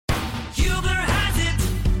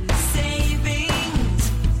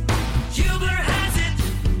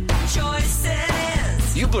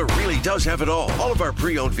does have it all. All of our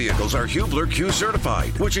pre-owned vehicles are Hubler Q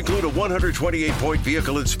certified, which include a 128-point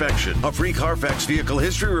vehicle inspection, a free Carfax vehicle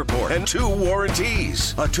history report, and 2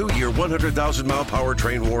 warranties. A 2-year, 100,000-mile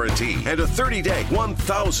powertrain warranty, and a 30-day,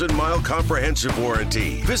 1,000-mile comprehensive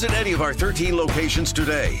warranty. Visit any of our 13 locations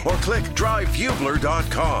today, or click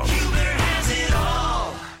drivehubler.com. Hubler has it all.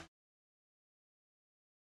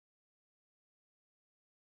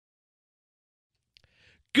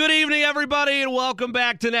 Good evening, everybody, and welcome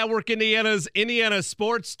back to Network Indiana's Indiana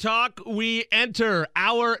Sports Talk. We enter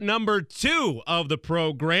hour number 2 of the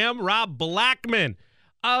program. Rob Blackman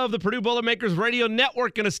of the Purdue Boilermakers Radio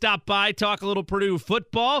Network going to stop by, talk a little Purdue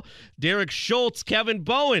football. Derek Schultz, Kevin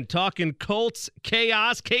Bowen talking Colts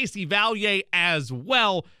chaos, Casey Valier as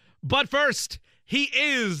well. But first, he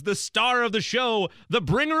is the star of the show, the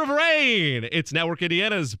bringer of rain. It's Network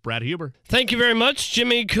Indiana's Brad Huber. Thank you very much,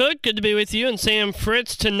 Jimmy Cook. Good to be with you and Sam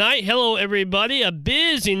Fritz tonight. Hello, everybody. A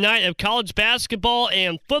busy night of college basketball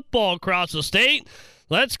and football across the state.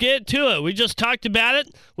 Let's get to it. We just talked about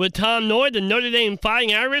it with Tom Noy, the Notre Dame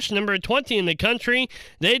Fighting Irish, number 20 in the country.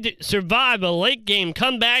 They survived a late game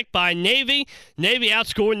comeback by Navy. Navy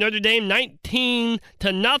outscored Notre Dame 19-0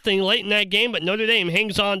 late in that game, but Notre Dame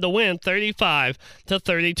hangs on to win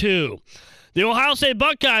 35-32. The Ohio State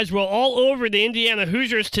Buckeyes were all over the Indiana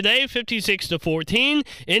Hoosiers today, 56-14.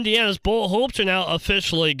 Indiana's bowl hopes are now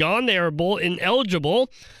officially gone. They are bowl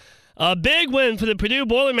ineligible. A big win for the Purdue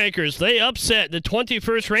Boilermakers. They upset the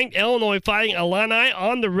 21st-ranked Illinois Fighting Illini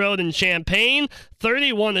on the road in Champaign,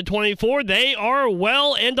 31-24. They are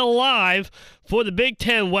well and alive for the Big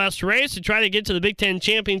Ten West race to try to get to the Big Ten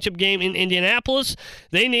championship game in Indianapolis.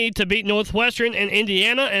 They need to beat Northwestern and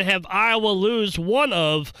Indiana and have Iowa lose one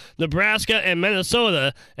of Nebraska and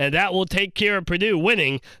Minnesota, and that will take care of Purdue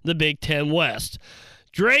winning the Big Ten West.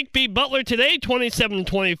 Drake beat Butler today,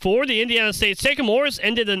 27-24. The Indiana State Sycamores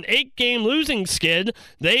ended an 8-game losing skid.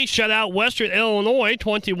 They shut out Western Illinois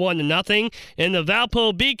 21-0, and the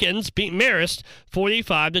Valpo Beacons beat Marist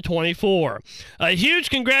 45-24. A huge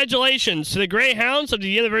congratulations to the Greyhounds of the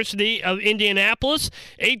University of Indianapolis,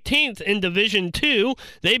 18th in Division II.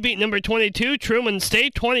 They beat number 22 Truman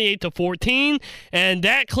State 28-14, and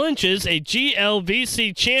that clinches a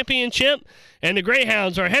GLVC championship. And the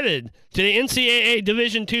Greyhounds are headed to the NCAA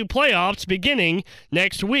Division II playoffs beginning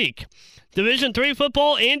next week. Division III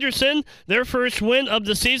football, Anderson, their first win of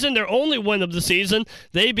the season, their only win of the season.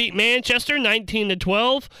 They beat Manchester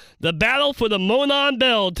 19-12. The battle for the Monon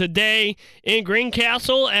Bell today in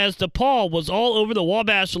Greencastle as DePaul was all over the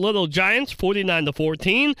Wabash Little Giants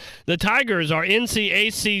 49-14. The Tigers are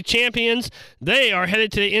NCAC champions. They are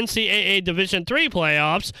headed to the NCAA Division III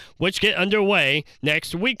playoffs, which get underway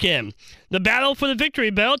next weekend. The battle for the victory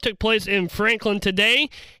bell took place in Franklin today.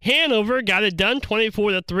 Hanover got it done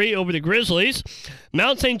 24-3 over the Grizzlies.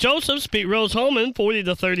 Mount St. Joseph's beat Rose-Hulman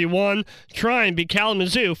 40-31. Trine beat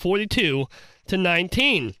Kalamazoo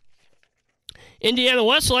 42-19. Indiana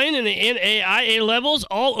Wesleyan in the NAIA levels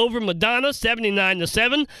all over Madonna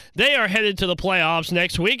 79-7. They are headed to the playoffs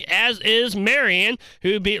next week, as is Marion,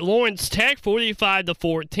 who beat Lawrence Tech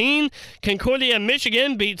 45-14. Concordia,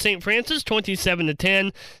 Michigan beat St. Francis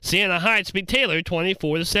 27-10. Siena Heights beat Taylor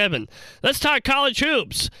 24-7. Let's talk college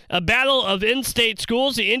hoops. A battle of in-state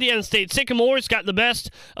schools. The Indiana State Sycamores got the best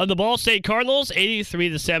of the Ball State Cardinals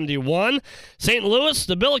 83-71. St. Louis,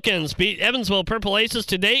 the Billikens beat Evansville Purple Aces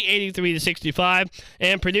today 83-65.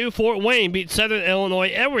 And Purdue Fort Wayne beat Southern Illinois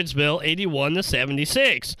Edwardsville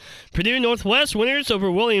 81-76. Purdue Northwest winners over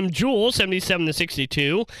William Jewell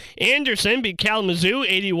 77-62. Anderson beat Kalamazoo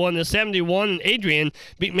 81-71, and Adrian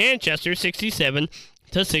beat Manchester 67-66.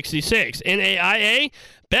 NAIA,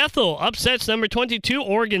 Bethel upsets number 22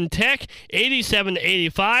 Oregon Tech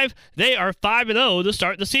 87-85. They are 5-0 to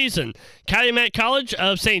start the season. Calumet College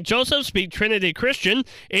of St. Joseph's beat Trinity Christian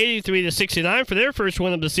 83-69 for their first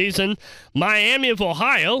win of the season. Miami of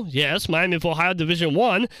Ohio, yes, Miami of Ohio Division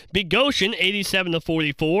I, beat Goshen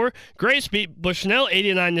 87-44. Grace beat Bushnell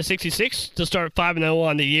 89-66 to start 5-0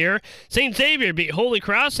 on the year. St. Xavier beat Holy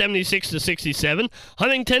Cross 76-67.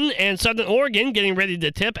 Huntington and Southern Oregon getting ready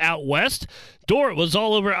to tip out west. Dordt was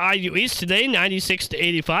all over IU East today,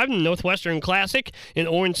 96-85 in the Northwestern Classic in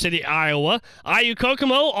Orange City, Iowa. IU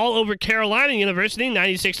Kokomo all over Carolina University,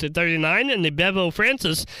 96-39 in the Bevo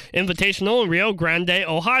Francis Invitational in Rio Grande,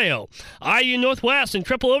 Ohio. IU Northwest in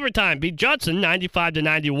triple overtime beat Judson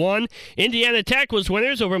 95-91. Indiana Tech was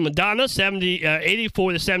winners over Madonna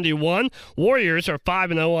 84-71. Warriors are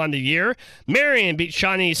 5-0 on the year. Marion beat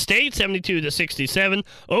Shawnee State 72-67.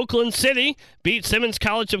 Oakland City beat Simmons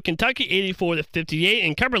College of Kentucky 84-58,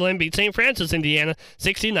 and Cumberland beat St. Francis, Indiana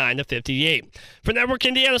 69-58. For Network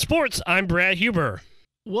Indiana Sports, I'm Brad Huber.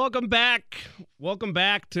 Welcome back. Welcome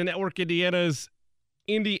back to Network Indiana's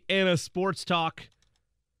Indiana Sports Talk.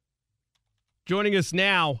 Joining us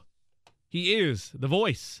now, he is the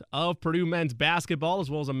voice of Purdue men's basketball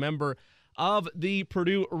as well as a member of the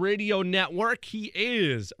Purdue Radio Network. He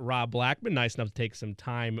is Rob Blackman. Nice enough to take some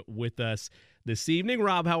time with us this evening.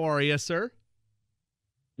 Rob, how are you, sir?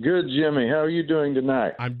 Good, Jimmy. How are you doing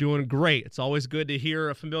tonight? I'm doing great. It's always good to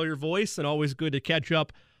hear a familiar voice and always good to catch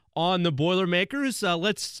up on the Boilermakers.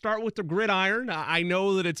 Let's start with the gridiron. I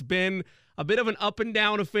know that it's been a bit of an up and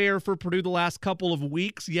down affair for Purdue the last couple of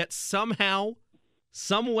weeks, yet somehow,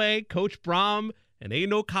 some way, Coach Brom and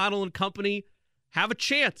Aiden O'Connell and company have a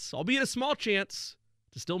chance, albeit a small chance,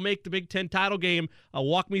 to still make the Big Ten title game.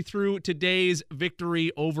 Walk me through today's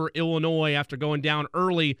victory over Illinois after going down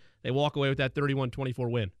early. They walk away with that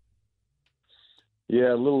 31-24 win.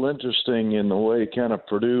 Yeah, a little interesting in the way kind of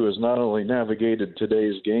Purdue has not only navigated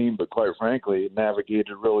today's game, but quite frankly,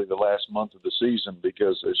 navigated really the last month of the season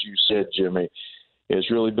because, as you said, Jimmy, it's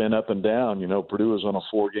really been up and down. You know, Purdue was on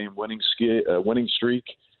a 4-game winning streak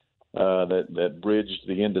that bridged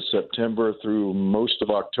the end of September through most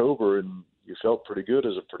of October, and you felt pretty good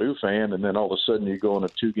as a Purdue fan, and then all of a sudden you go on a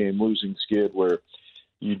 2-game losing skid where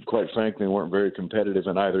you quite frankly weren't very competitive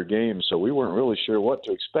in either game, so we weren't really sure what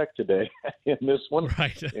to expect today in this one.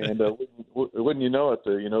 Right. And wouldn't you know it,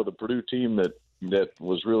 the Purdue team that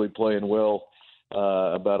was really playing well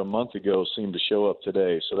about a month ago seemed to show up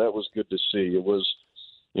today. So that was good to see. It was,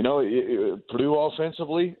 Purdue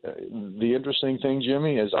offensively. The interesting thing,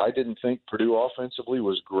 Jimmy, is I didn't think Purdue offensively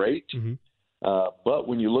was great. Mm-hmm. But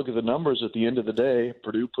when you look at the numbers at the end of the day,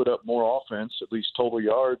 Purdue put up more offense, at least total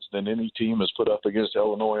yards, than any team has put up against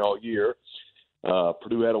Illinois all year.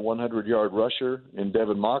 Purdue had a 100-yard rusher in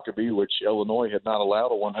Devin Mockabee, which Illinois had not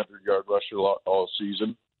allowed a 100-yard rusher all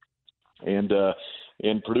season. And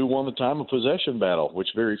Purdue won the time of possession battle, which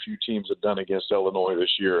very few teams have done against Illinois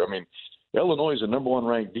this year. I mean, Illinois is the number one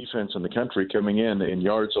ranked defense in the country coming in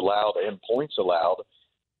yards allowed and points allowed.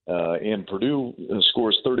 And Purdue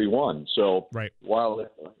scores 31. So right. While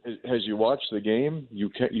as you watch the game, you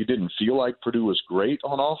didn't feel like Purdue was great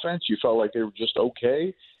on offense. You felt like they were just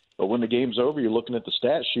okay. But when the game's over, you're looking at the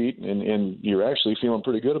stat sheet and you're actually feeling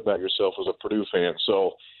pretty good about yourself as a Purdue fan.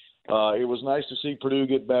 So it was nice to see Purdue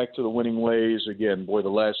get back to the winning ways. Again, boy, the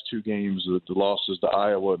last 2 games, the losses to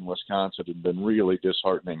Iowa and Wisconsin have been really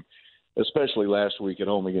disheartening, especially last week at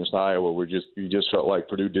home against Iowa, where you just felt like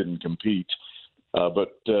Purdue didn't compete.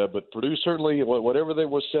 But Purdue certainly, whatever they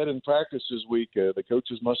was said in practice this week, the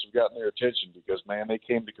coaches must have gotten their attention because, man, they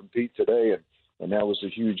came to compete today, and that was a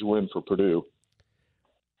huge win for Purdue.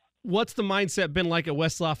 What's the mindset been like at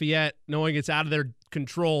West Lafayette, knowing it's out of their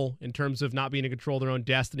control in terms of not being in control of their own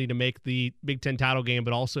destiny to make the Big Ten title game,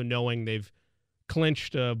 but also knowing they've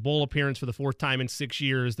clinched a bowl appearance for the 4th time in 6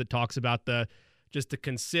 years that talks about just the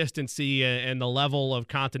consistency and the level of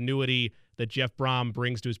continuity that Jeff Brom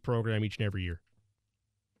brings to his program each and every year?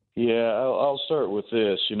 Yeah, I'll start with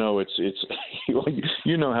this. It's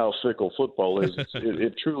you know how fickle football is.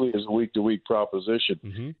 It truly is a week-to-week proposition.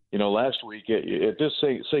 Mm-hmm. Last week at this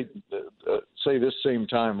say this same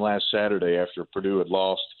time last Saturday, after Purdue had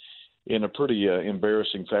lost in a pretty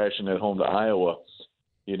embarrassing fashion at home to Iowa,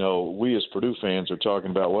 we as Purdue fans are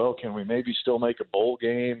talking about, well, can we maybe still make a bowl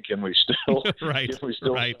game? Can we still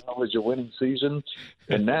salvage a winning season?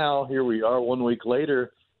 And now here we are 1 week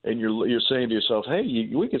later. And you're saying to yourself, hey,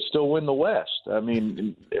 we could still win the West. I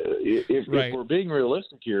mean, if we're being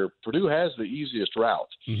realistic here, Purdue has the easiest route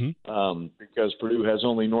because Purdue has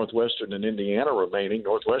only Northwestern and Indiana remaining.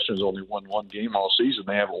 Northwestern's only won 1 game all season.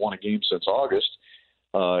 They haven't won a game since August.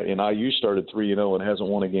 And IU started 3-0 and hasn't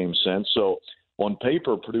won a game since. So on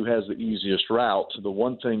paper, Purdue has the easiest route. The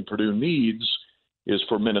one thing Purdue needs is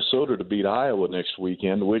for Minnesota to beat Iowa next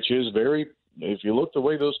weekend, which is if you look the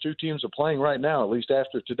way those 2 teams are playing right now, at least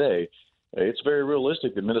after today, it's very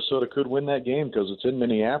realistic that Minnesota could win that game because it's in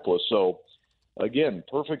Minneapolis. So, again,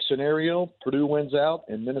 perfect scenario. Purdue wins out,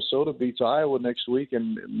 and Minnesota beats Iowa next week.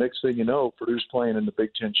 And next thing you know, Purdue's playing in the Big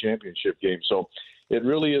Ten championship game. So it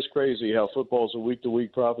really is crazy how football is a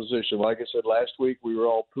week-to-week proposition. Like I said, last week we were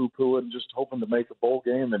all poo-pooing, just hoping to make a bowl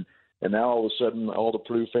game, and now all of a sudden all the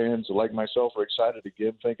Purdue fans, like myself, are excited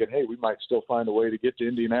again, thinking, hey, we might still find a way to get to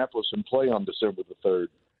Indianapolis and play on December the 3rd.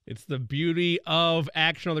 It's the beauty of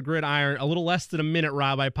action on the gridiron. A little less than a minute,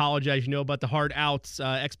 Rob. I apologize. You know about the hard outs,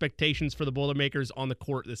 expectations for the Boilermakers on the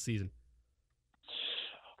court this season.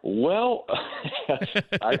 Well,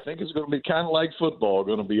 I think it's going to be kind of like football,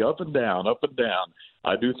 going to be up and down, up and down.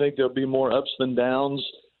 I do think there'll be more ups than downs.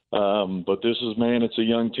 But this is, it's a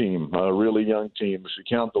young team, a really young team. If you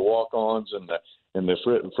count the walk-ons and and the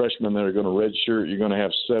freshmen that are going to redshirt, you're going to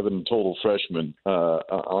have 7 total freshmen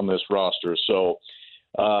on this roster. So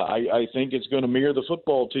I think it's going to mirror the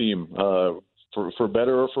football team for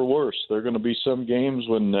better or for worse. There are going to be some games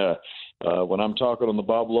when I'm talking on the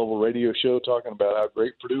Bob Lovell radio show talking about how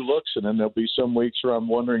great Purdue looks, and then there'll be some weeks where I'm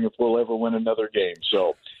wondering if we'll ever win another game.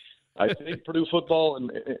 So I think Purdue football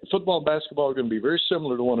and basketball are going to be very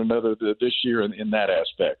similar to one another this year in that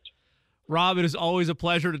aspect. Rob, it is always a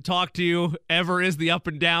pleasure to talk to you. Ever is the up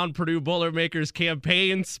and down Purdue Boilermakers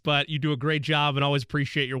campaigns, but you do a great job and always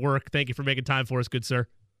appreciate your work. Thank you for making time for us, good sir.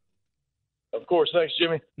 Of course. Thanks,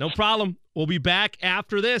 Jimmy. No problem. We'll be back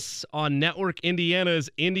after this on Network Indiana's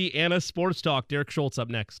Indiana Sports Talk. Derek Schultz up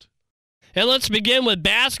next. And let's begin with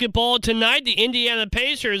basketball tonight. The Indiana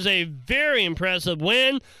Pacers, a very impressive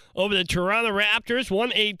win over the Toronto Raptors,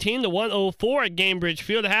 118-104 at Gainbridge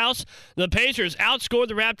Fieldhouse. The Pacers outscored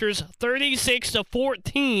the Raptors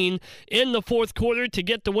 36-14 in the fourth quarter to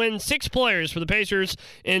get the win. 6 players for the Pacers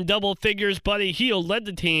in double figures. Buddy Hield led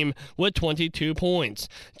the team with 22 points.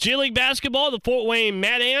 G League basketball, the Fort Wayne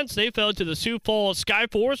Mad Ants, they fell to the Sioux Falls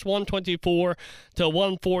Skyforce,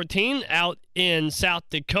 124-114 out in South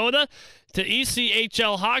Dakota. To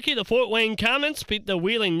ECHL hockey, the Fort Wayne Comets beat the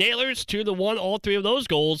Wheeling Nailers 2-1. All 3 of those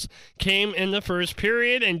goals came in the first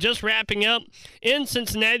period. And just wrapping up, in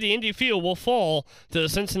Cincinnati, the Indy Field will fall to the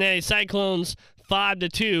Cincinnati Cyclones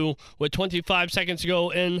 5-2 with 25 seconds to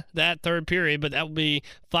go in that third period, but that will be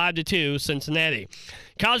 5-2 Cincinnati.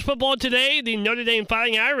 College football today, the Notre Dame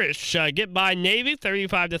Fighting Irish get by Navy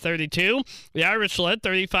 35-32. The Irish led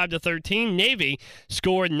 35-13. Navy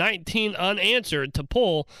scored 19 unanswered to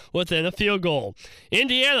pull within a field goal.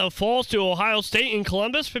 Indiana falls to Ohio State in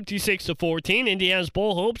Columbus 56-14. Indiana's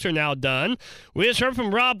bowl hopes are now done. We just heard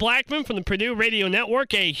from Rob Blackman from the Purdue Radio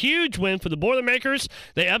Network. A huge win for the Boilermakers.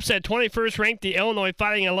 They upset 21st ranked the Illinois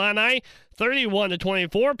Fighting Illini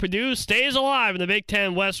 31-24. Purdue stays alive in the Big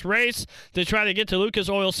Ten West race to try to get to Lucas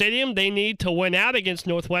Oil Stadium. They need to win out against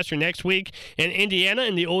Northwestern next week, and Indiana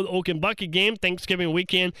in the Old Oak and Bucket game Thanksgiving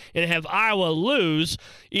weekend, and have Iowa lose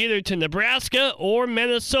either to Nebraska or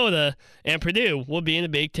Minnesota, and Purdue will be in the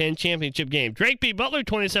Big Ten championship game. Drake beat Butler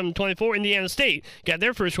 27-24. Indiana State got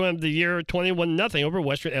their first win of the year 21-0 over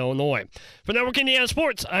Western Illinois. For Network Indiana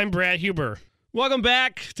Sports, I'm Brad Huber. Welcome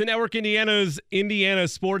back to Network Indiana's Indiana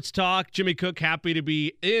Sports Talk. Jimmy Cook happy to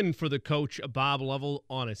be in for the coach, Bob Lovell,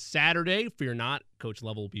 on a Saturday. Fear not, Coach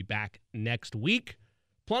Lovell will be back next week.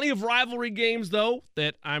 Plenty of rivalry games, though,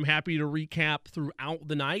 that I'm happy to recap throughout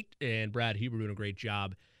the night, and Brad Huber doing a great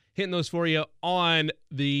job hitting those for you on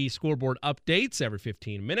the scoreboard updates every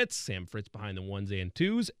 15 minutes. Sam Fritz behind the ones and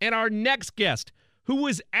twos. And our next guest, who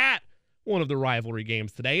was at one of the rivalry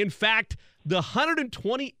games today. In fact, the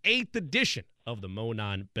 128th edition of the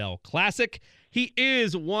Monon Bell Classic. He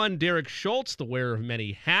is one Derek Schultz, the wearer of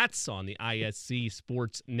many hats on the ISC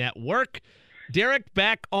Sports Network. Derek,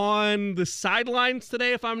 back on the sidelines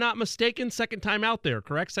today, if I'm not mistaken. Second time out there,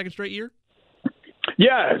 correct? Second straight year?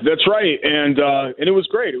 Yeah, that's right. And it was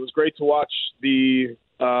great. It was great to watch the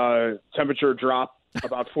temperature drop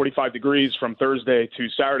about 45 degrees from Thursday to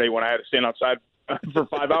Saturday when I had to stand outside for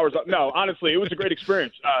 5 hours. No, honestly, it was a great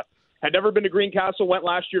experience. Had never been to Greencastle, went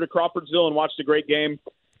last year to Crawfordsville and watched a great game.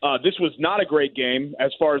 This was not a great game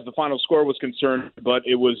as far as the final score was concerned, but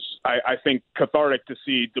it was, I think, cathartic to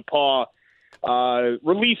see DePaul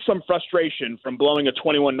release some frustration from blowing a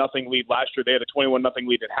 21-0 lead last year. They had a 21-0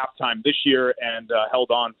 lead at halftime this year and held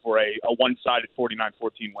on for a one-sided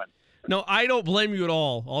 49-14 win. No, I don't blame you at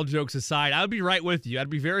all jokes aside. I would be right with you. I'd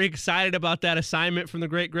be very excited about that assignment from the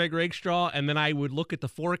great Greg Rakestraw, and then I would look at the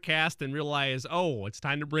forecast and realize, oh, it's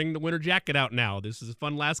time to bring the winter jacket out now. This is a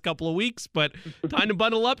fun last couple of weeks, but time to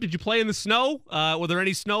bundle up. Did you play in the snow? Were there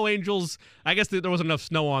any snow angels? I guess there wasn't enough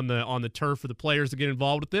snow on the turf for the players to get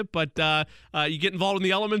involved with it, but you get involved in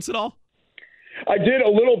the elements at all? I did a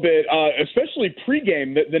little bit, especially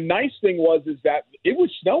pregame. The nice thing is that it was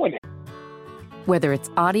snowing. Whether it's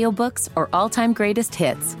audiobooks or all-time greatest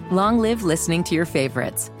hits, long live listening to your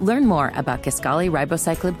favorites. Learn more about Kisqali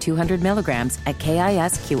Ribociclib 200 milligrams at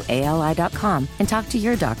KISQALI.com and talk to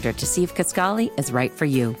your doctor to see if Kisqali is right for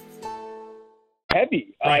you.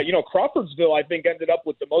 Heavy. Crawfordsville, I think, ended up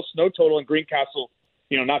with the most snow total in Greencastle,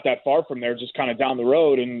 not that far from there, just kind of down the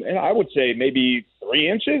road. And I would say maybe 3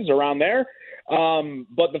 inches around there.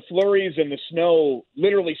 But the flurries and the snow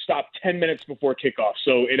literally stopped 10 minutes before kickoff.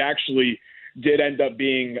 So it actually did end up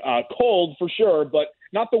being cold for sure, but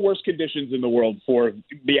not the worst conditions in the world for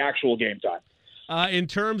the actual game time. In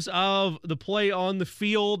terms of the play on the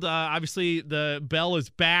field, obviously the Bell is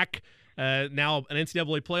back. Now an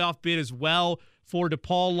NCAA playoff bid as well. for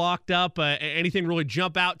DePaul locked up. Anything really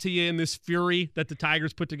jump out to you in this fury that the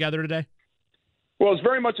Tigers put together today? Well, it's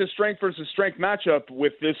very much a strength versus strength matchup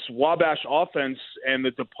with this Wabash offense and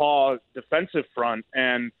the DePaul defensive front.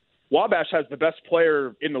 And Wabash has the best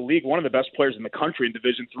player in the league, one of the best players in the country in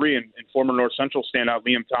Division III, and former North Central standout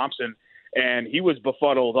Liam Thompson. And he was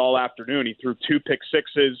befuddled all afternoon. He threw 2 pick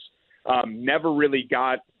sixes, never really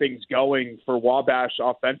got things going for Wabash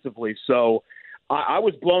offensively. So I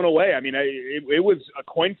was blown away. I mean, it was a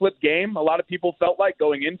coin flip game. A lot of people felt like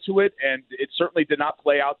going into it, and it certainly did not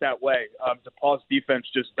play out that way. DePaul's defense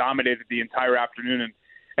just dominated the entire afternoon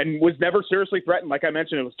and was never seriously threatened. Like I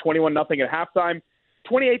mentioned, it was 21-0 at halftime,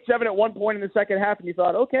 28-7 at one point in the second half, and you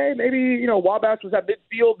thought, okay, maybe Wabash was at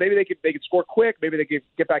midfield. Maybe they could score quick. Maybe they could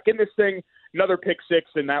get back in this thing. Another pick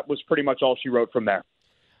six, and that was pretty much all she wrote from there.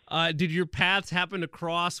 Did your paths happen to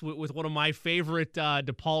cross with one of my favorite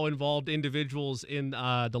DePaul-involved individuals in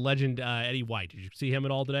the legend Eddie White? Did you see him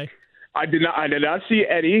at all today? I did not see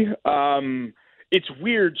Eddie. It's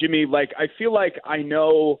weird, Jimmy. Like, I feel like I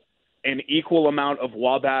know an equal amount of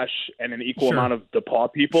Wabash and an equal amount of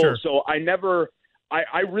DePaul people. Sure. So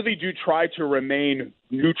I really do try to remain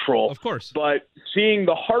neutral. Of course. But seeing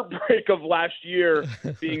the heartbreak of last year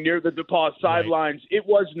being near the DePaul sidelines, It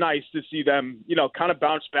was nice to see them, kind of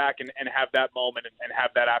bounce back and have that moment and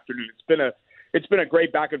have that afternoon. It's been a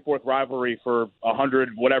great back and forth rivalry for 100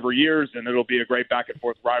 whatever years, and it'll be a great back and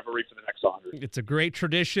forth rivalry for the next 100. It's a great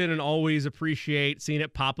tradition, and always appreciate seeing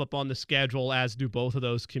it pop up on the schedule, as do both of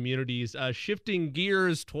those communities. Shifting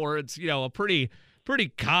gears towards, a pretty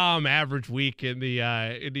calm average week in the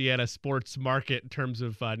Indiana sports market in terms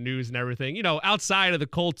of news and everything. Outside of the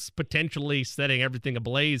Colts potentially setting everything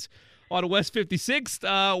ablaze on West 56th,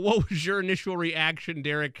 what was your initial reaction,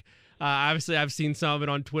 Derek? Obviously, I've seen some of it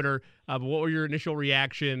on Twitter, but what were your initial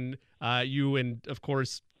reaction? You and, of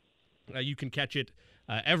course, you can catch it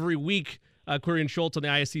every week, Query and Schultz on the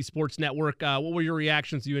ISC Sports Network. What were your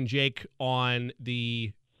reactions, you and Jake, on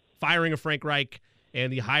the firing of Frank Reich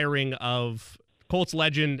and the hiring of Colts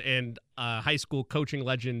legend and high school coaching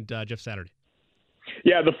legend Jeff Saturday?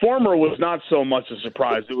 Yeah, the former was not so much a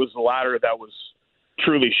surprise. It was the latter that was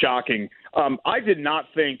truly shocking. I did not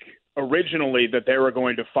think originally that they were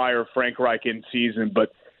going to fire Frank Reich in season,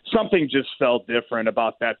 but something just felt different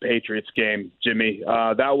about that Patriots game, Jimmy.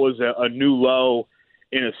 That was a new low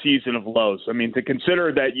in a season of lows. I mean, to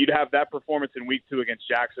consider that you'd have that performance in week 2 against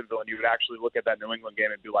Jacksonville and you would actually look at that New England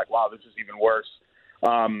game and be like, wow, this is even worse.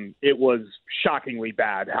 It was shockingly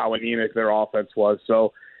bad how anemic their offense was.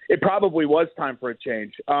 So it probably was time for a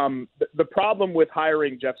change. The problem with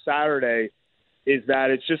hiring Jeff Saturday is that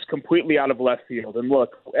it's just completely out of left field. And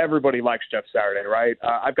look, everybody likes Jeff Saturday, right?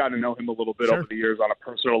 I've gotten to know him a little bit over the years on a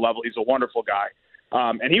personal level. He's a wonderful guy.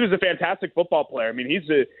 And he was a fantastic football player. I mean,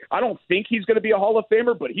 I don't think he's going to be a Hall of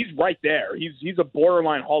Famer, but he's right there. He's a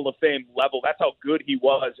borderline Hall of Fame level. That's how good he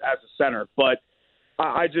was as a center. But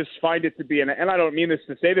I just find it to be, and I don't mean this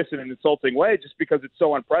to say this in an insulting way, just because it's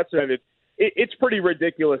so unprecedented. It's pretty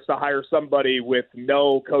ridiculous to hire somebody with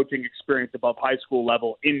no coaching experience above high school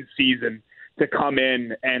level in season to come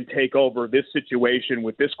in and take over this situation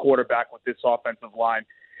with this quarterback, with this offensive line,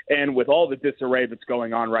 and with all the disarray that's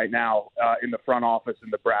going on right now in the front office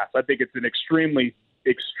and the brass. I think it's an extremely,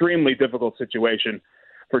 extremely difficult situation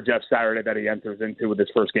for Jeff Saturday that he enters into with his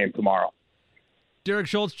first game tomorrow. Derek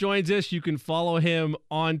Schultz joins us. You can follow him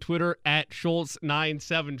on Twitter at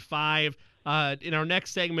Schultz975. In our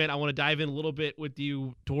next segment, I want to dive in a little bit with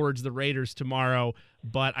you towards the Raiders tomorrow,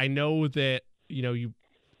 but I know that, you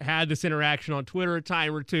had this interaction on Twitter a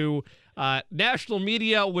time or two. National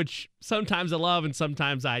media, which sometimes I love and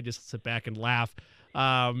sometimes I just sit back and laugh.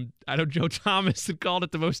 I know Joe Thomas had called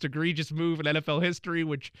it the most egregious move in NFL history,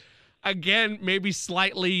 which, again, maybe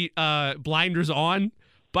slightly blinders on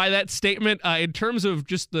by that statement in terms of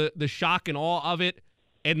just the shock and awe of it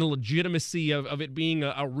and the legitimacy of it being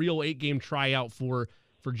a real 8-game tryout for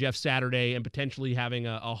Jeff Saturday and potentially having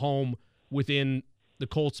a home within the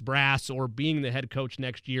Colts brass or being the head coach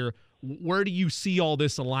next year. Where do you see all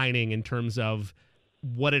this aligning in terms of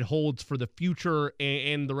what it holds for the future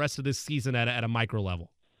and the rest of this season at a micro level?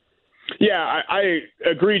 Yeah, I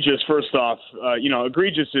egregious. First off,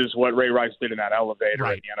 egregious is what Ray Rice did in that elevator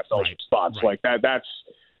in the NFL's response. Like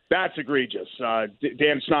that's egregious.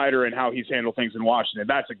 Dan Snyder and how he's handled things in Washington,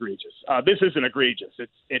 that's egregious. This isn't egregious.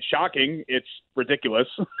 It's shocking. It's ridiculous,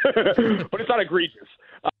 but it's not egregious.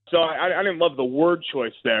 So I didn't love the word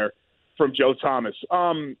choice there from Joe Thomas.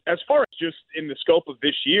 As far as just in the scope of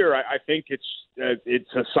this year, I think it's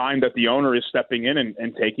a sign that the owner is stepping in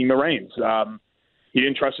and taking the reins. He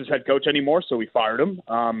didn't trust his head coach anymore, so he fired him.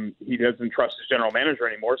 He doesn't trust his general manager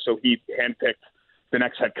anymore, so he handpicked the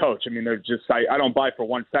next head coach. I mean, I don't buy for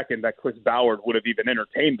 1 second that Chris Ballard would have even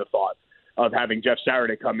entertained the thought of having Jeff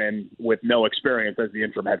Saturday come in with no experience as the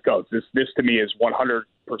interim head coach. This to me is 100%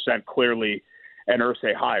 clearly an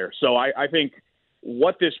Irsay hire. So I think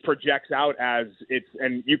what this projects out as,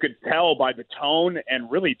 and you could tell by the tone and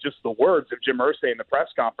really just the words of Jim Irsay in the press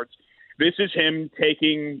conference, this is him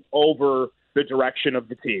taking over the direction of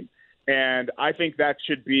the team. And I think that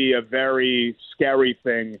should be a very scary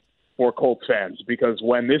thing for Colts fans, because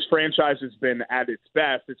when this franchise has been at its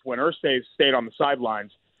best, it's when Irsay stayed on the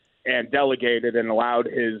sidelines and delegated and allowed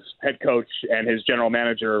his head coach and his general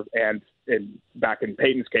manager and back in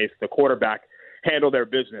Peyton's case, the quarterback, handle their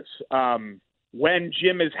business. When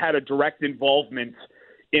Jim has had a direct involvement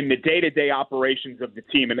in the day-to-day operations of the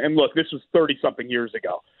team, and look, this was 30-something years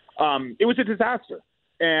ago, it was a disaster.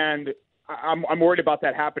 And I'm worried about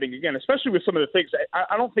that happening again, especially with some of the things.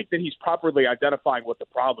 I don't think that he's properly identifying what the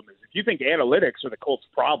problem is. If you think analytics are the Colts'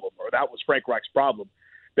 problem, or that was Frank Reich's problem,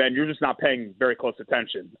 then you're just not paying very close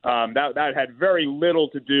attention. That had very little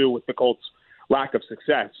to do with the Colts' lack of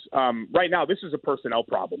success. Right now, this is a personnel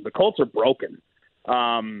problem. The Colts are broken.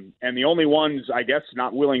 And the only ones, I guess,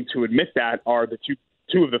 not willing to admit that are the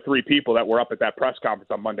two of the three people that were up at that press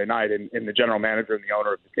conference on Monday night in the general manager and the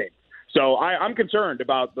owner of the team. So I'm concerned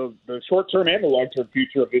about the short-term and the long-term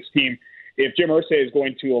future of this team if Jim Irsay is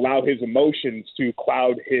going to allow his emotions to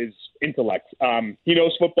cloud his intellect. He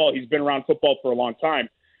knows football. He's been around football for a long time.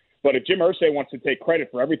 But if Jim Irsay wants to take credit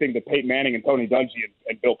for everything that Peyton Manning and Tony Dungy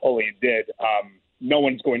and Bill Polian did, no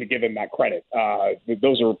one's going to give him that credit.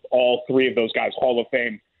 Those are all three of those guys, Hall of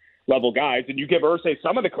Fame level guys. And you give Irsay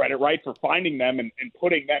some of the credit, right, for finding them and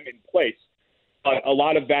putting them in place. But a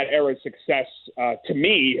lot of that era's success, to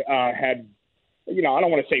me, had, I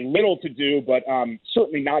don't want to say little to do, but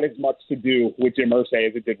certainly not as much to do with Jim Irsay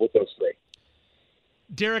as it did with those three.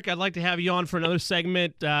 Derek, I'd like to have you on for another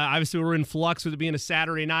segment. Obviously, we're in flux with it being a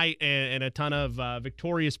Saturday night and a ton of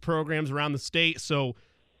victorious programs around the state, so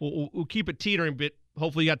we'll keep it teetering, but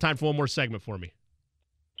hopefully you got time for one more segment for me.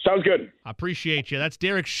 Sounds good. I appreciate you. That's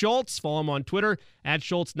Derek Schultz. Follow him on Twitter at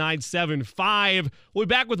Schultz975. We'll be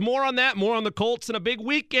back with more on that, more on the Colts, and a big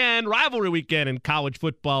weekend, rivalry weekend in college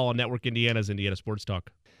football on Network Indiana's Indiana Sports Talk.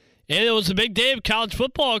 And it was a big day of college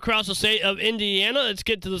football across the state of Indiana. Let's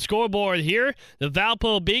get to the scoreboard here. The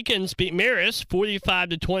Valpo Beacons beat Marist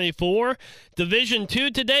 45-24. Division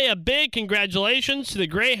II today, a big congratulations to the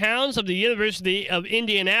Greyhounds of the University of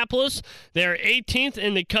Indianapolis. They're 18th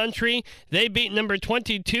in the country. They beat number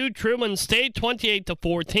 22 Truman State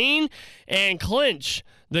 28-14 and clinch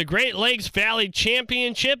the Great Lakes Valley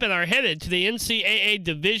Championship and are headed to the NCAA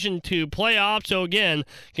Division II playoffs. So again,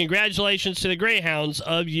 congratulations to the Greyhounds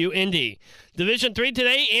of UIndy. Division III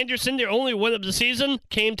today, Anderson, their only win of the season,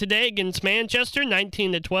 came today against Manchester,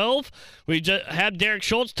 19-12. We just have Derek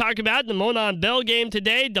Schultz talk about the Monon Bell game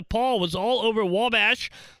today. DePaul was all over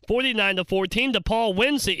Wabash, 49-14. DePaul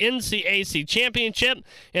wins the NCAC championship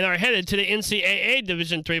and are headed to the NCAA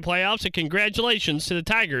Division III playoffs. And congratulations to the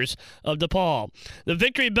Tigers of DePaul. The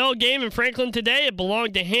Victory Bell game in Franklin today, it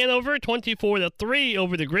belonged to Hanover, 24-3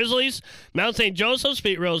 over the Grizzlies. Mount St. Joseph's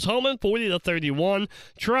beat Rose-Hulman, 40-31.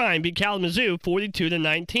 Trine beat Kalamazoo,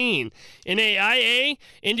 42-19. NAIA,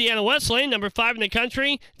 Indiana Wesleyan, number 5 in the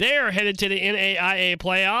country, they are headed to the NAIA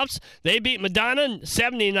playoffs. They beat Madonna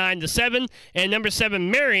 79-7, and number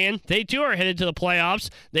 7 Marion, they too are headed to the playoffs.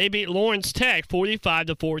 They beat Lawrence Tech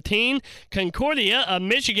 45-14. Concordia of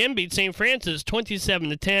Michigan beat St. Francis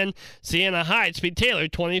 27-10. Siena Heights beat Taylor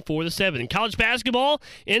 24-7. College basketball,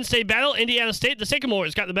 in-state battle, Indiana State, the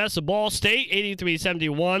Sycamores got the best of Ball State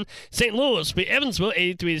 83-71. St. Louis beat Evansville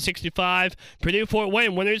 83-65. Purdue Fort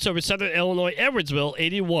Wayne winners over Southern Illinois Edwardsville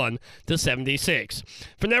 81-76.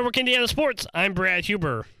 For Network Indiana Sports, I'm Brad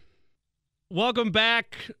Huber. Welcome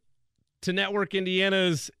back to Network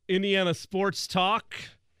Indiana's Indiana Sports Talk.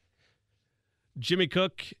 Jimmy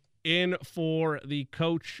Cook in for the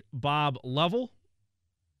coach, Bob Lovell.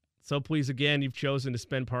 So pleased again you've chosen to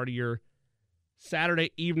spend part of your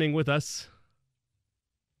Saturday evening with us.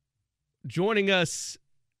 Joining us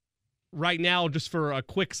right now, just for a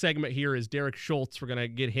quick segment here, is Derek Schultz. We're going to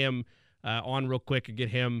get him on real quick and get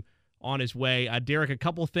him on his way. Derek, a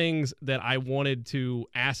couple things that I wanted to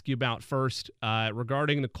ask you about first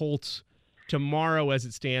regarding the Colts tomorrow as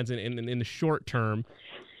it stands in the short term.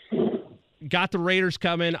 Got the Raiders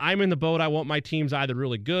coming. I'm in the boat. I want my teams either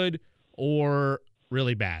really good or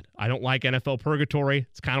really bad. I don't like NFL purgatory.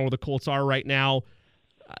 It's kind of where the Colts are right now.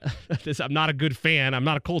 I'm not a good fan. I'm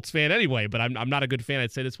not a Colts fan anyway, but I'm not a good fan.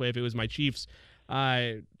 I'd say this way if it was my Chiefs.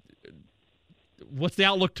 what's the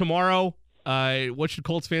outlook tomorrow? What should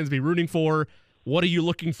Colts fans be rooting for? What are you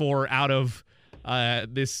looking for out of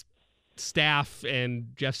this staff and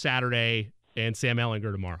Jeff Saturday and Sam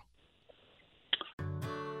Ehlinger tomorrow?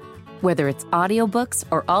 Whether it's audiobooks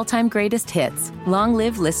or all-time greatest hits, long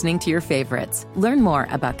live listening to your favorites. Learn more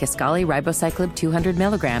about Kisqali Ribociclib 200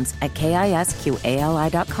 milligrams at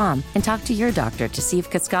KISQALI.com and talk to your doctor to see if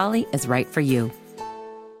Kisqali is right for you.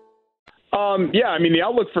 Yeah, I mean, the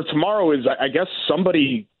outlook for tomorrow is, I guess,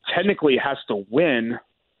 somebody technically has to win,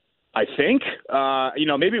 I think.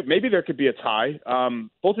 Maybe there could be a tie.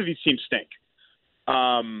 Both of these teams stink.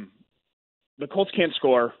 The Colts can't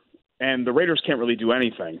score, and the Raiders can't really do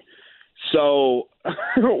anything. So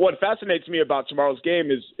what fascinates me about tomorrow's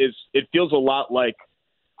game is it feels a lot like,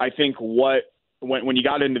 I think, when you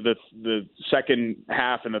got into the second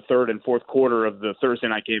half and the third and fourth quarter of the Thursday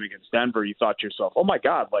night game against Denver, you thought to yourself, oh my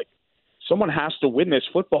God, like someone has to win this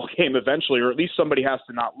football game eventually, or at least somebody has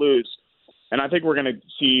to not lose. And I think we're going to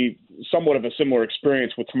see somewhat of a similar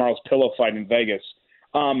experience with tomorrow's pillow fight in Vegas.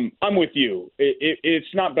 I'm with you.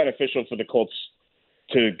 It's not beneficial for the Colts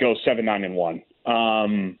to go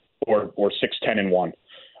 7-9-1. Or 6-10-1.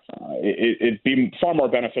 It'd be far more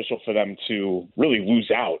beneficial for them to really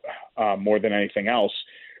lose out more than anything else.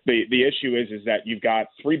 The issue is that you've got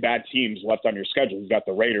three bad teams left on your schedule. You've got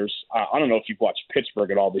the Raiders. I don't know if you've watched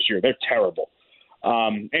Pittsburgh at all this year. They're terrible.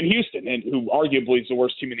 And Houston, who arguably is the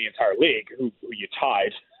worst team in the entire league, who you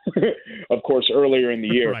tied, of course, earlier in the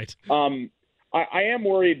year. Right. I am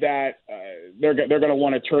worried that they're going to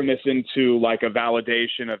want to turn this into like a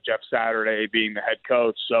validation of Jeff Saturday being the head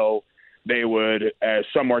coach. So they would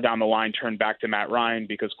somewhere down the line turn back to Matt Ryan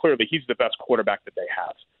because clearly he's the best quarterback that they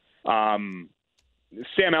have.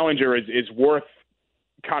 Sam Ehlinger is worth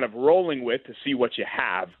kind of rolling with to see what you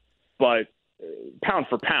have, but pound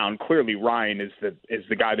for pound, clearly Ryan is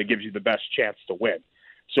the guy that gives you the best chance to win.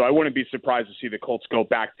 So I wouldn't be surprised to see the Colts go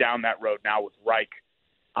back down that road now with Reich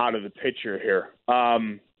out of the picture here.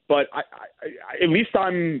 But I at least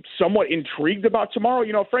I'm somewhat intrigued about tomorrow.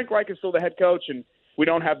 You know, Frank Reich is still the head coach, and we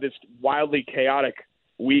don't have this wildly chaotic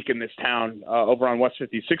week in this town over on West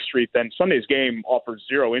 56th Street. Then Sunday's game offers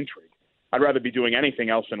zero intrigue. I'd rather be doing anything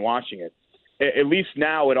else than watching it. At least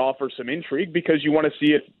now it offers some intrigue because you want to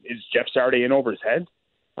see is Jeff Saturday in over his head?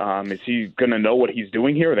 Is he going to know what he's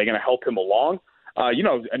doing here? Are they going to help him along? A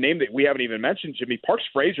name that we haven't even mentioned, Jimmy, Parks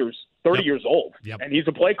Frazier's 30 years old, and he's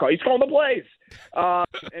a play call. He's calling the plays.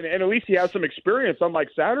 And at least he has some experience, unlike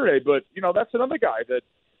Saturday. But, that's another guy that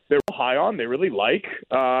they're high on. They really like.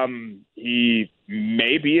 He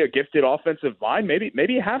may be a gifted offensive mind.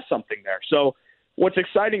 Maybe you have something there. So what's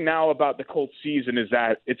exciting now about the Colts season is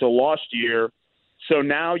that it's a lost year. So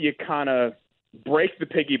now you kind of break the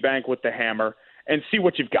piggy bank with the hammer and see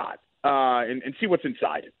what you've got. And see what's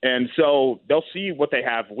inside. And so they'll see what they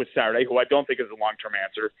have with Saturday, who I don't think is a long-term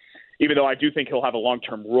answer, even though I do think he'll have a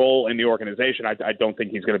long-term role in the organization. I don't think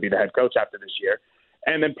he's going to be the head coach after this year.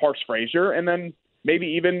 And then Parks Frazier, and then maybe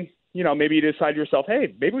even, maybe you decide to yourself,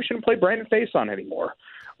 hey, maybe we shouldn't play Brandon Faison anymore.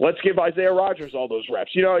 Let's give Isaiah Rodgers all those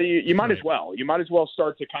reps. You might as well. You might as well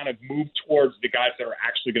start to kind of move towards the guys that are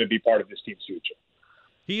actually going to be part of this team's future.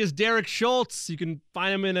 He is Derek Schultz. You can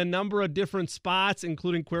find him in a number of different spots,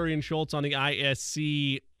 including Query and Schultz on the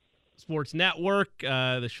ISC Sports Network,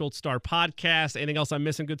 the Schultz Star podcast. Anything else I'm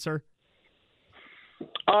missing, good sir?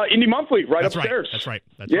 Indy Monthly, That's upstairs. Right.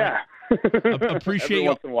 That's yeah. right. Appreciate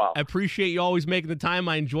once in a while. I appreciate you always making the time.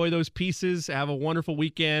 I enjoy those pieces. Have a wonderful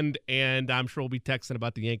weekend, and I'm sure we'll be texting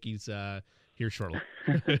about the Yankees here shortly.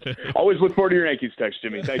 Always look forward to your Yankees text,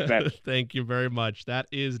 Jimmy. Thanks, man. Thank you very much. That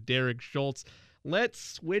is Derek Schultz. Let's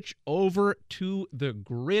switch over to the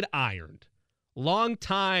gridiron.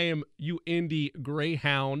 Longtime UIndy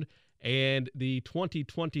Greyhound and the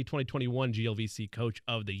 2020-2021 GLVC Coach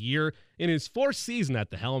of the Year. In his fourth season at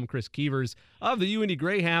the helm, Chris Keevers of the UIndy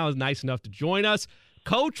Greyhounds, nice enough to join us.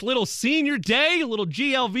 Coach, little senior day, little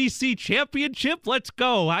GLVC championship. Let's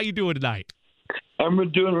go. How you doing tonight?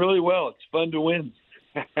 I'm doing really well. It's fun to win.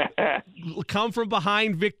 Come from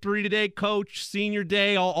behind victory today, Coach. Senior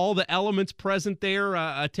day, all the elements present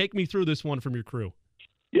there. Take me through this one from your crew.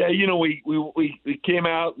 Yeah, we came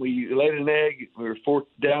out, we laid an egg. We were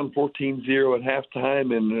down 14-0 at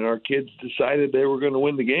halftime, and our kids decided they were going to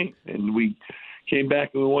win the game. And we came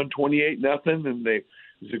back and we won 28-0, and it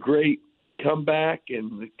was a great comeback.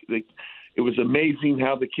 And it was amazing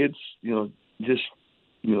how the kids,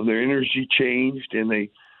 their energy changed, and they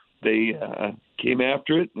came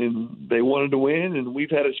after it, and they wanted to win. And we've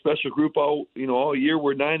had a special group all year.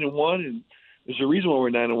 We're 9-1, and there's a reason why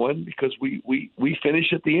we're 9-1, because we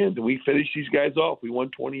finish at the end, and we finish these guys off. We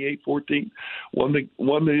won 28-14, won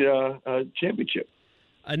the championship.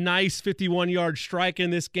 A nice 51-yard strike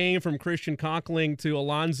in this game from Christian Conkling to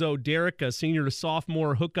Alonzo Derrick, a senior to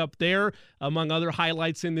sophomore hookup there, among other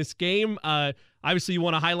highlights in this game. Obviously, you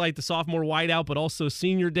want to highlight the sophomore wideout, but also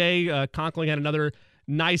senior day. Conkling had another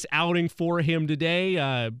nice outing for him today,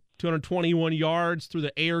 221 yards through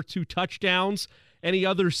the air, 2 touchdowns. Any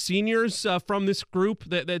other seniors from this group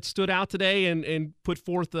that stood out today and put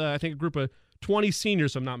forth, I think, a group of 20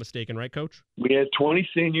 seniors, if I'm not mistaken, right, Coach? We had 20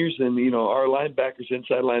 seniors, and, our linebackers,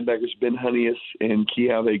 inside linebackers, Ben Honeyus and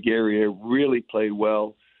Kiave Guerrier, really played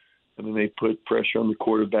well. I mean, they put pressure on the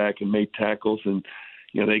quarterback and made tackles, and,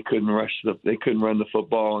 they couldn't run the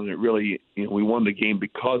football, and it really, we won the game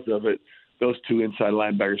because of it. Those 2 inside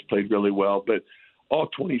linebackers played really well, but all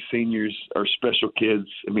 20 seniors are special kids.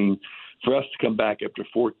 I mean, for us to come back after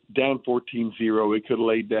down 14-0, we could have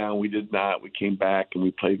laid down. We did not. We came back, and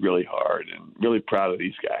we played really hard, and really proud of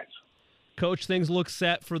these guys. Coach, things look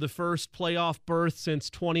set for the first playoff berth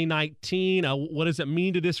since 2019. What does it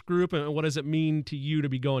mean to this group, and what does it mean to you to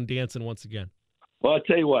be going dancing once again? Well, I'll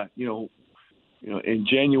tell you what, in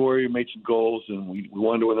January we made some goals, and we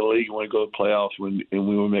wanted to win the league. We wanted to go to the playoffs, and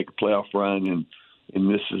we want to make a playoff run,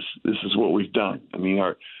 and this is what we've done. I mean,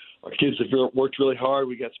 our kids have worked really hard.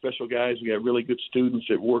 We got special guys. We got really good students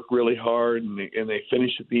that work really hard, and they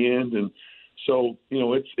finish at the end. And so,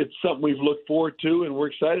 it's something we've looked forward to, and we're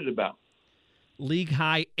excited about. League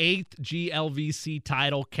high 8th GLVC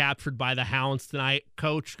title captured by the Hounds tonight.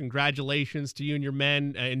 Coach, congratulations to you and your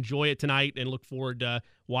men. Enjoy it tonight, and look forward to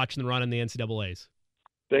watching the run in the NCAAs.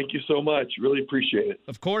 Thank you so much. Really appreciate it.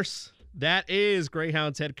 Of course. That is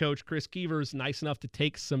Greyhounds head coach Chris Keevers, nice enough to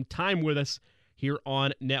take some time with us here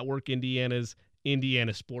on Network Indiana's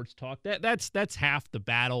Indiana Sports Talk. That's half the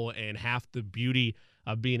battle and half the beauty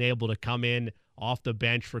of being able to come in off the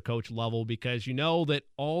bench for Coach Lovell, because you know that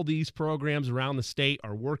all these programs around the state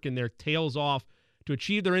are working their tails off to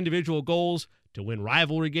achieve their individual goals, to win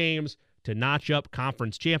rivalry games, to notch up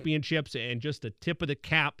conference championships, and just a tip of the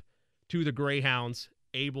cap to the Greyhounds,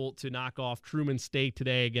 able to knock off Truman State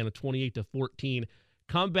today, again, a 28-14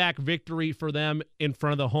 comeback victory for them in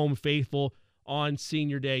front of the home faithful on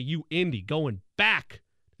Senior Day. Indy going back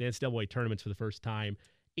to the NCAA tournaments for the first time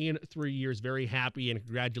in 3 years. Very happy, and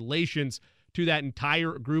congratulations to that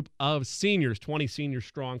entire group of seniors, 20 seniors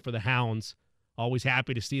strong for the Hounds. Always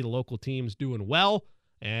happy to see the local teams doing well,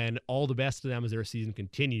 and all the best to them as their season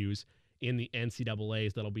continues in the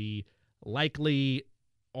NCAAs. That'll be likely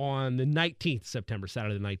on the 19th,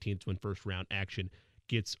 Saturday the 19th, when first round action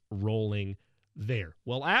gets rolling there.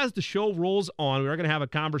 Well, as the show rolls on, we're going to have a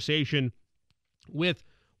conversation with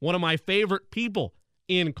one of my favorite people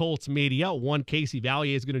in Colts media. One, Casey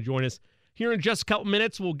Valier, is going to join us here in just a couple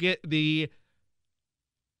minutes. We'll get the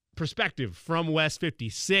perspective from West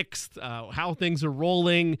 56th, how things are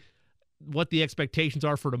rolling, what the expectations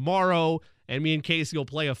are for tomorrow, and me and Casey will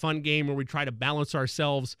play a fun game where we try to balance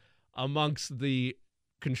ourselves amongst the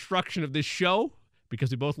construction of this show,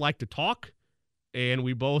 because we both like to talk and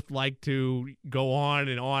we both like to go on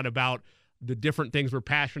and on about the different things we're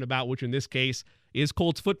passionate about, which in this case is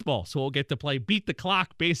Colts football. So we'll get to play Beat the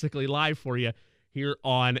Clock basically live for you here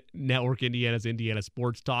on Network Indiana's Indiana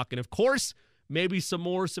Sports Talk. And of course, maybe some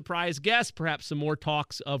more surprise guests, perhaps some more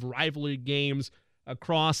talks of rivalry games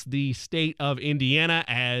across the state of Indiana,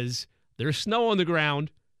 as there's snow on the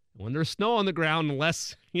ground. When there's snow on the ground,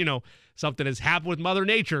 unless, something has happened with Mother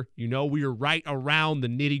Nature, we are right around the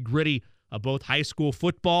nitty-gritty of both high school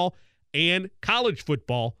football and college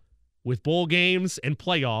football, with bowl games and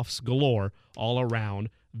playoffs galore all around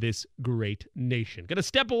this great nation. Going to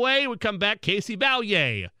step away. We come back. Casey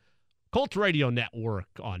Valier, Colts Radio Network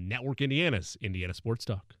on Network Indiana's Indiana Sports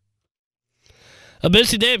Talk. A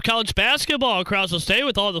busy day of college basketball across the state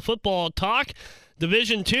with all the football talk.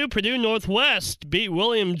 Division II, Purdue Northwest beat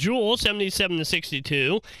William Jewell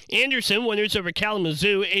 77-62. Anderson winners over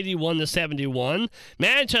Kalamazoo 81-71.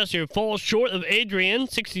 Manchester falls short of Adrian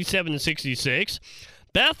 67-66.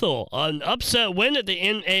 Bethel, an upset win at the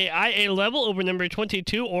NAIA level over number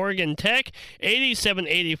 22 Oregon Tech,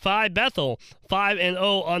 87-85. Bethel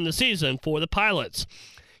 5-0 on the season for the Pilots.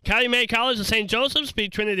 Calumet College of St. Joseph's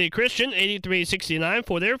beat Trinity Christian 83-69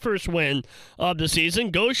 for their first win of the season.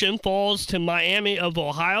 Goshen falls to Miami of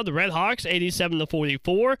Ohio, the Redhawks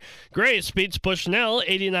 87-44. Grace beats Bushnell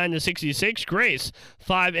 89-66. Grace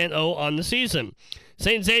 5-0 on the season.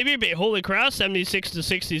 St. Xavier beat Holy Cross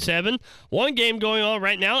 76-67. One game going on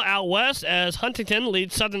right now out west as Huntington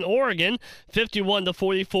leads Southern Oregon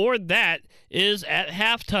 51-44. That is at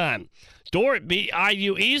halftime. Dordt beat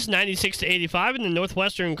IU East 96-85 in the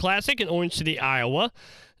Northwestern Classic in Orange City, Iowa.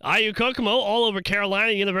 IU Kokomo all over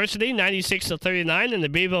Carolina University 96-39 in the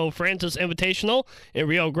Bevo Francis Invitational in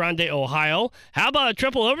Rio Grande, Ohio. How about a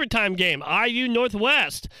triple overtime game? IU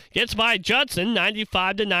Northwest gets by Judson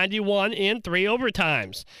 95-91 in 3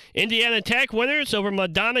 overtimes. Indiana Tech winners over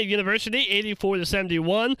Madonna University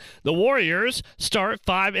 84-71. The Warriors start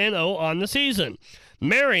 5-0 on the season.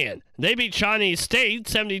 Marion, they beat Shawnee State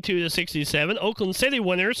 72-67. Oakland City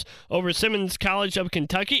winners over Simmons College of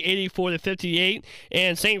Kentucky 84-58.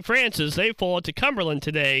 And St. Francis, they fall to Cumberland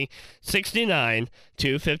today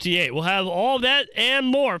 69-58. We'll have all that and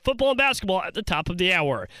more football and basketball at the top of the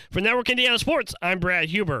hour. For Network Indiana Sports, I'm Brad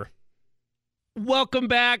Huber. Welcome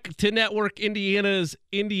back to Network Indiana's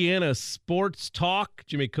Indiana Sports Talk.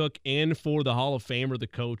 Jimmy Cook in for the Hall of Famer, the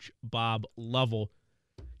coach, Bob Lovell.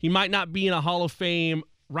 He might not be in a Hall of Fame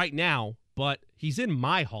right now, but he's in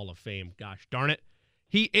my Hall of Fame, gosh darn it.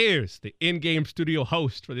 He is the in-game studio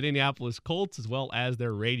host for the Indianapolis Colts, as well as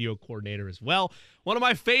their radio coordinator as well. One of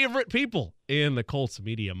my favorite people in the Colts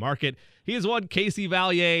media market. He is one Casey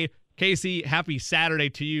Valier. Casey, happy Saturday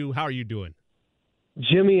to you. How are you doing?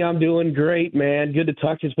 Jimmy, I'm doing great, man. Good to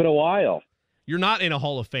talk to you. It's been a while. You're not in a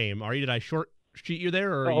Hall of Fame, are you? Did I short sheet you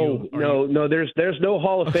there? Or no. There's no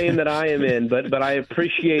Hall of Fame that I am in, but I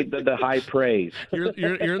appreciate the high praise.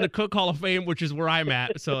 You're in the Cook Hall of Fame, which is where I'm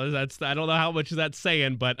at. So I don't know how much that's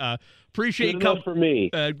saying, but appreciate good enough for me.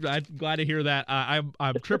 I'm glad to hear that. I'm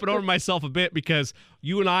tripping over myself a bit because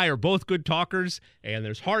you and I are both good talkers, and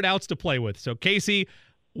there's hard outs to play with. So Casey,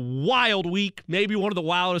 wild week, maybe one of the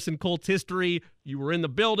wildest in Colts history. You were in the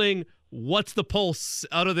building. What's the pulse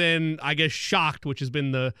other than, I guess, shocked, which has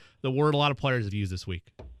been the word a lot of players have used this week?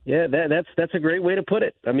 Yeah, that's a great way to put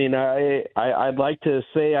it. I mean, I'd like to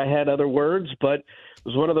say I had other words, but it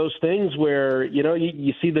was one of those things where,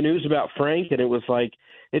 you see the news about Frank, and it was like,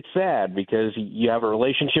 it's sad because you have a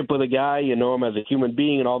relationship with a guy, you know him as a human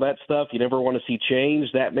being and all that stuff. You never want to see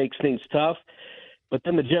change. That makes things tough. But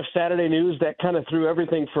then the Jeff Saturday news, that kind of threw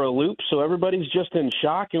everything for a loop. So everybody's just in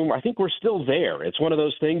shock, and I think we're still there. It's one of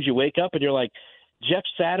those things you wake up and you're like, Jeff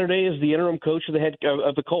Saturday is the interim coach of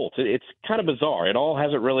the Colts. It's kind of bizarre. It all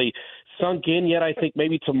hasn't really sunk in yet. I think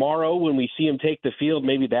maybe tomorrow when we see him take the field,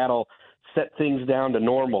 maybe that'll set things down to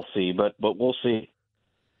normalcy, but we'll see.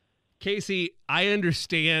 Casey, I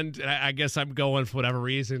understand, and I guess I'm going for whatever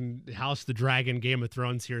reason, House the Dragon, Game of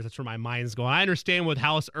Thrones here. That's where my mind's going. I understand with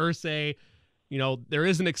House Irsay, there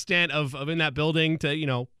is an extent of in that building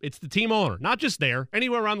to, it's the team owner, not just there,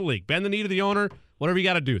 anywhere around the league. Bend the knee to the owner, whatever you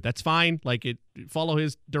got to do. That's fine. Follow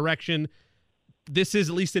his direction. This is,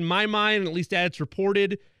 at least in my mind, at least as it's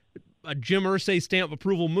reported, a Jim Irsay stamp of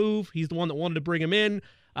approval move. He's the one that wanted to bring him in.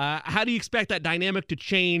 How do you expect that dynamic to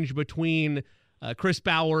change between Chris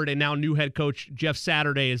Ballard and now new head coach Jeff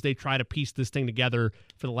Saturday as they try to piece this thing together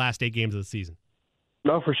for the last 8 games of the season?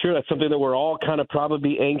 No, for sure. That's something that we're all kind of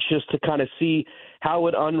probably anxious to kind of see how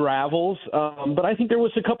it unravels. But I think there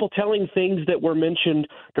was a couple telling things that were mentioned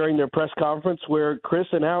during their press conference where Chris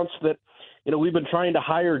announced that, we've been trying to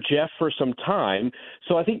hire Jeff for some time.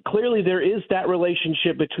 So I think clearly there is that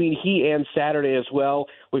relationship between he and Saturday as well.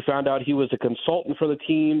 We found out he was a consultant for the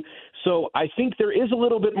team. So I think there is a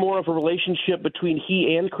little bit more of a relationship between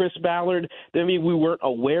he and Chris Ballard that maybe we weren't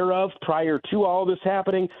aware of prior to all this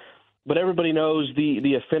happening. But everybody knows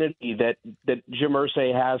the affinity that Jim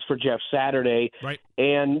Irsay has for Jeff Saturday, right?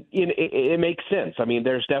 And it makes sense. I mean,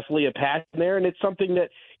 there's definitely a passion there, and it's something that,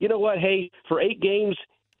 hey, for 8 games,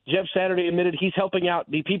 Jeff Saturday admitted he's helping out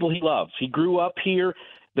the people he loves. He grew up here,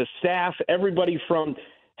 the staff, everybody from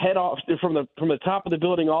head off from the top of the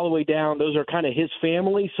building all the way down. Those are kind of his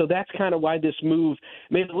family. So that's kind of why this move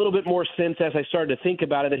made a little bit more sense as I started to think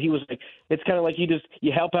about it, that he was like, it's kind of like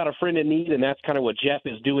you help out a friend in need. And that's kind of what Jeff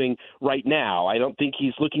is doing right now. I don't think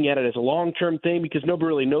he's looking at it as a long-term thing because nobody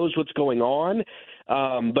really knows what's going on.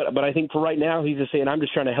 But I think for right now, he's just saying, I'm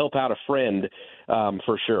just trying to help out a friend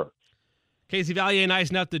for sure. Casey Valier, nice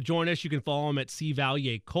enough to join us. You can follow him at C.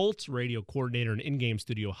 Valier Colts, radio coordinator and in-game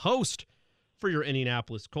studio host for your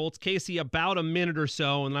Indianapolis Colts. Casey, about a minute or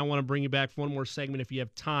so, and I want to bring you back for one more segment if you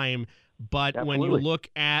have time. But Absolutely. When you look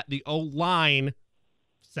at the O-line,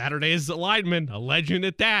 Saturday's lineman, a legend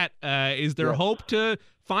at that, is there hope to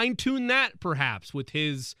fine-tune that perhaps with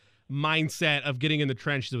his mindset of getting in the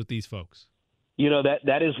trenches with these folks?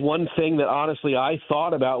 That is one thing that honestly I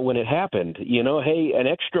thought about when it happened. Hey, an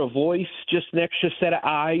extra voice, just an extra set of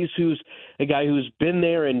eyes, who's a guy who's been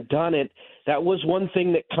there and done it. That was one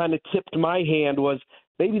thing that kind of tipped my hand was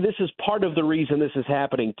maybe this is part of the reason this is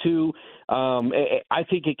happening too. I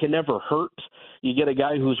think it can never hurt. You get a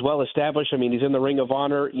guy who's well established. I mean, he's in the Ring of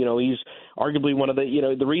Honor. He's arguably one of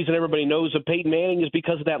the reason everybody knows of Peyton Manning is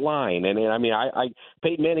because of that line. And I mean,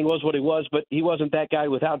 Peyton Manning was what he was, but he wasn't that guy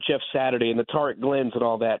without Jeff Saturday and the Tarek Glens and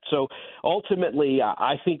all that. So ultimately,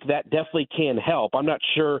 I think that definitely can help. I'm not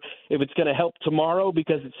sure if it's going to help tomorrow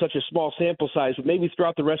because it's such a small sample size, but maybe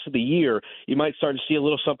throughout the rest of the year, you might start to see a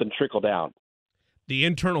little something trickle down. The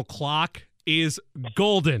internal clock is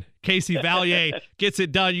golden. Casey Valier gets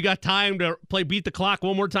it done. You got time to play Beat the Clock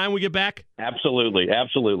one more time when we get back? Absolutely.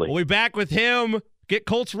 We'll be back with him. Get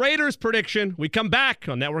Colts Raiders prediction. We come back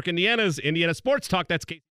on Network Indiana's Indiana Sports Talk. That's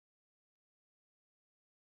Casey.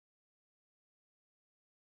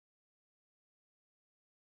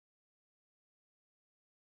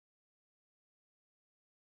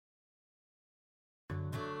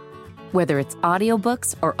 Whether it's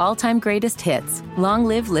audiobooks or all-time greatest hits, long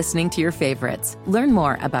live listening to your favorites. Learn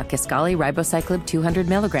more about Kisqali Ribociclib 200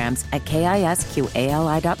 milligrams at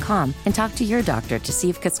KISQALI.com and talk to your doctor to see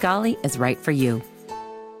if Kisqali is right for you.